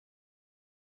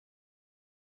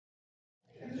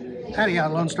Howdy,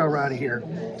 Lone Star Rider here.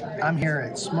 I'm here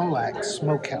at Smolik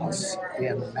Smokehouse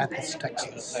in Mathis,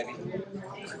 Texas.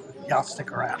 Y'all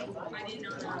stick around.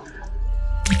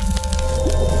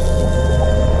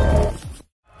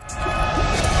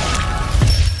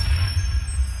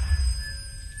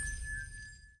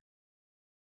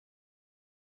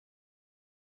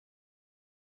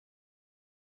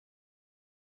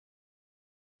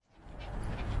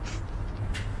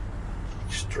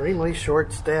 Extremely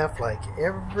short staff like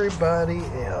everybody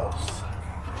else.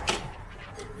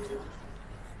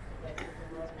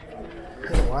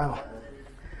 Oh, wow.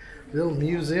 Little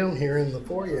museum here in the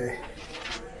foyer.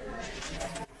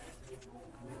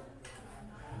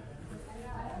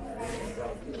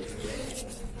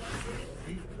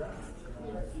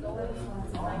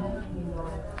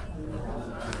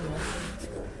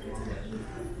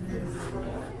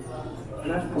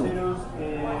 Mashed potatoes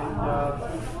and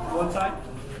one side.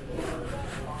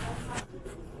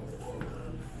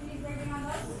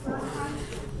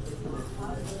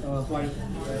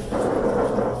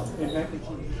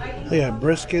 They got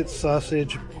brisket,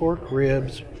 sausage, pork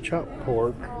ribs, chopped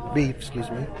pork, beef,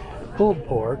 pulled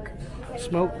pork,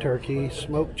 smoked turkey,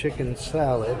 smoked chicken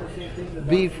salad,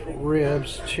 beef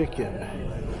ribs, chicken.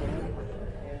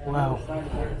 Wow.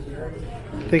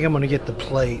 I think I'm gonna get the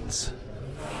plates.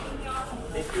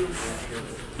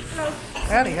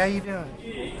 Howdy, how you doing?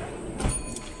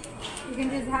 You can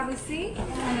just have a seat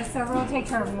and a server will take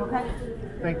care of you, okay?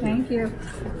 Thank you. Thank you.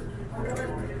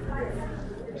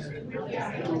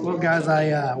 Well, guys,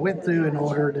 I went through and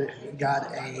ordered, got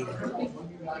a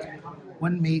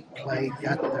one meat plate,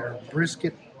 got their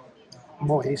brisket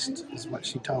moist, is what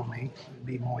she told me, it'd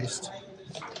be moist,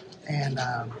 and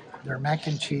their mac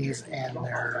and cheese and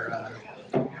their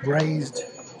braised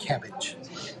cabbage.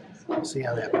 See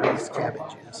how that braised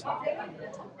cabbage is.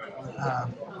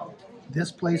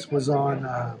 This place was on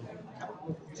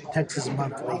Texas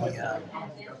Monthly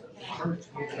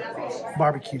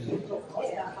barbecue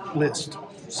list.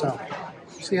 So,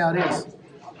 see how it is.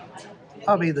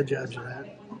 I'll be the judge of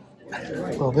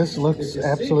that. Well, this looks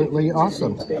absolutely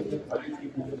awesome.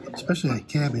 Especially that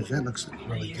cabbage, that looks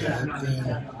really good.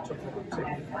 And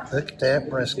look at that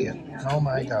brisket. Oh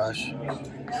my gosh.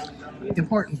 The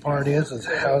important part is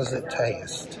how does it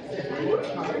taste?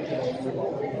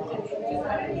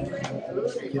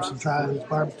 Give some try on this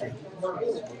barbecue.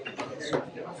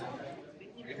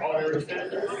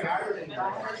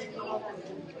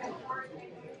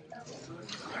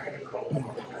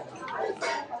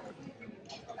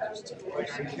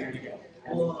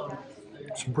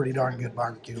 Some pretty darn good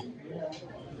barbecue.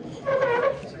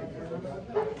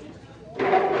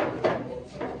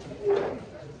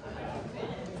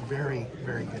 Very,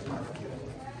 very good barbecue.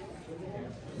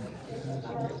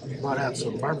 Brought out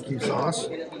some barbecue sauce.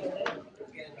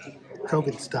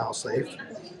 COVID style safe.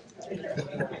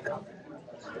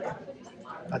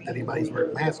 Not that anybody's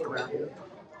wearing masks around here.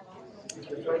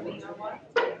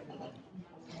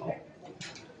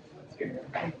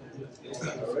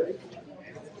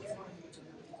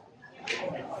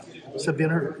 It's a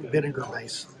vinegar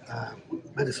base,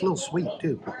 but it's a little sweet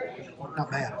too. Not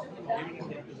bad.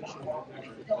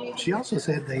 She also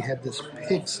said they had this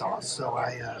pig sauce, so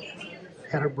I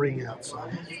had her bring out some.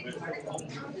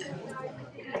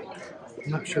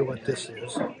 I'm not sure what this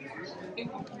is.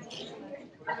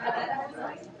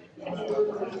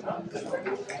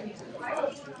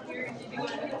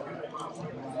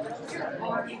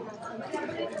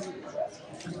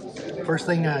 First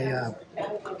thing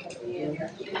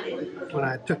when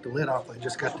I took the lid off, I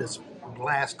just got this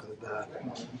blast of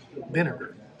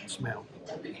vinegar smell.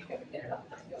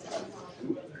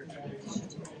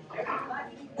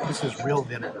 This is real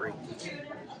vinegary.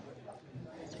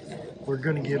 We're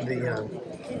going to give the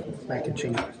mac and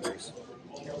cheese a taste.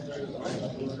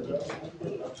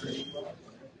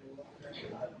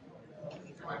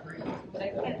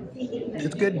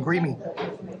 It's good and creamy.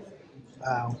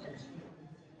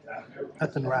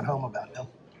 Nothing to write home about, though.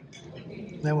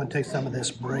 Then we'll taste some of this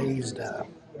braised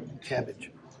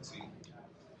cabbage.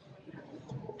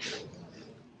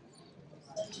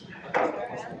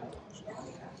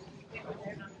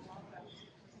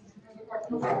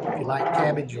 If you like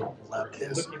cabbage, you'll love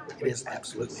this. It is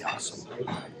absolutely awesome.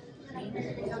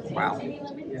 Wow.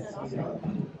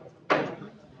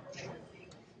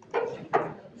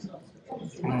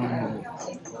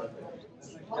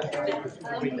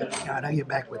 God, I'll get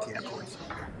back with you afterwards.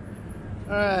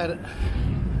 All right.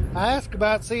 I asked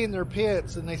about seeing their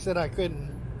pits, and they said I couldn't.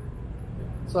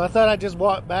 So I thought I'd just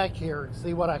walk back here and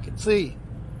see what I could see.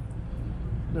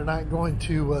 They're not going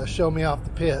to show me off the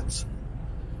pits.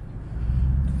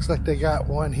 Looks like they got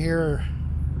one here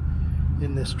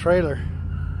in this trailer.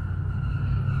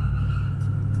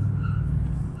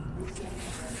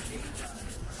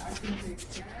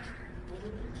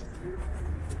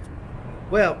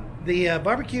 Well, the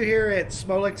barbecue here at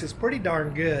Smolik's is pretty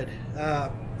darn good.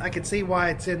 I can see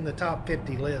why it's in the top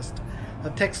 50 list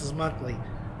of Texas Monthly.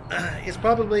 It's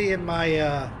probably in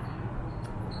my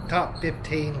top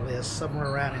 15 list, somewhere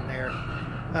around in there,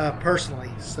 personally.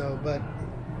 So, but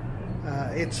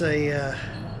it's a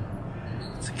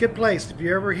good place. If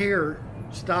you're ever here,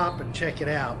 stop and check it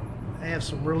out. They have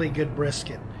some really good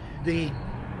brisket. The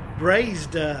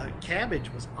braised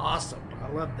cabbage was awesome. I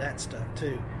loved that stuff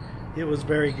too. It was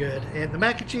very good, and the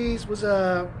mac and cheese was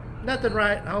nothing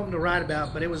right home to write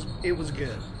about, but it was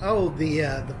good. Oh,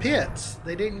 the pits.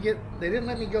 They didn't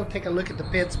let me go take a look at the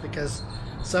pits because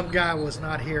some guy was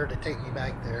not here to take me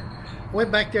back there.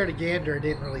 Went back there to gander and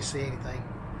didn't really see anything.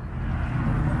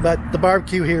 But the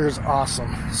barbecue here is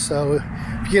awesome. So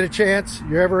if you get a chance,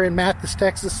 you're ever in Mathis,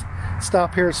 Texas,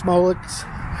 stop here at Smolik's.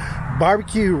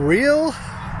 Barbecue real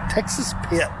Texas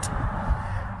pit.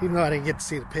 Even though I didn't get to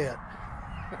see the pit.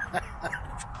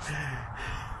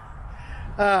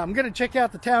 I'm going to check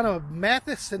out the town of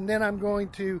Mathis, and then I'm going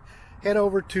to head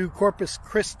over to Corpus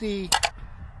Christi,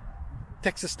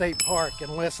 Texas State Park,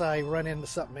 unless I run into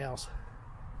something else.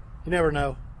 You never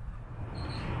know.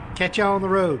 Catch y'all on the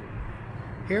road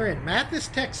here in Mathis,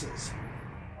 Texas.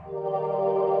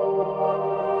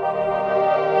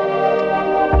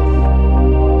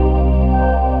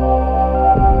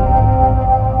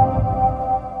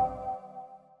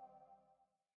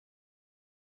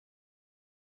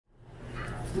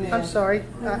 I'm sorry.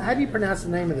 How do you pronounce the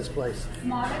name of this place?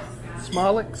 Mathis.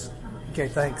 Smolik's? Okay,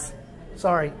 thanks.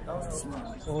 Sorry.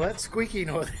 Well, that squeaky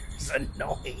noise is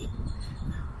annoying.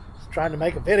 Just trying to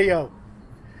make a video.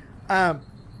 I'm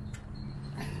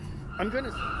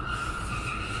gonna.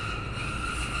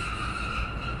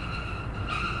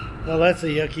 Well, that's a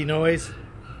yucky noise.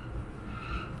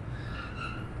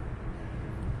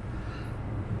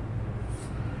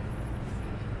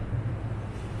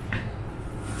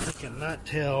 Cannot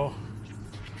tell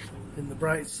in the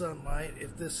bright sunlight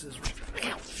if this is.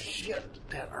 Ow, shit,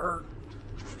 that hurt.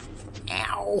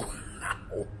 Ow,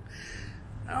 ow,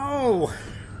 oh,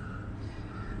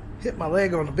 hit my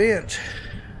leg on the bench.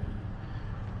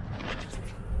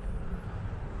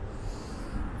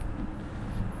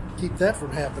 Keep that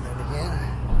from happening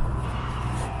again.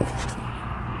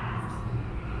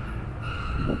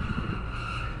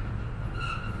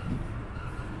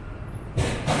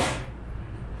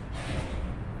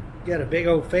 Got a big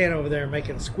old fan over there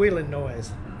making a squealing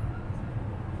noise.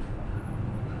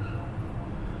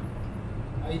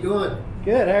 How you doing?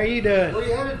 Good, how are you doing? Where are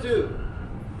you headed to?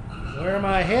 Where am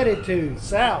I headed to?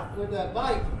 South. With that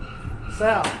bike?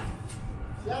 South.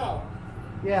 South?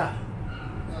 Yeah.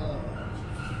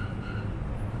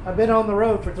 I've been on the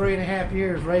road for 3.5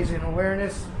 years raising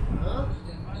awareness. Huh?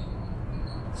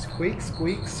 Squeak,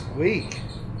 squeak, squeak.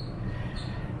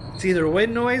 It's either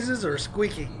wind noises or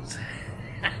squeakings.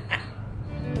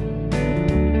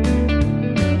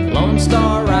 Lone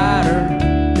Star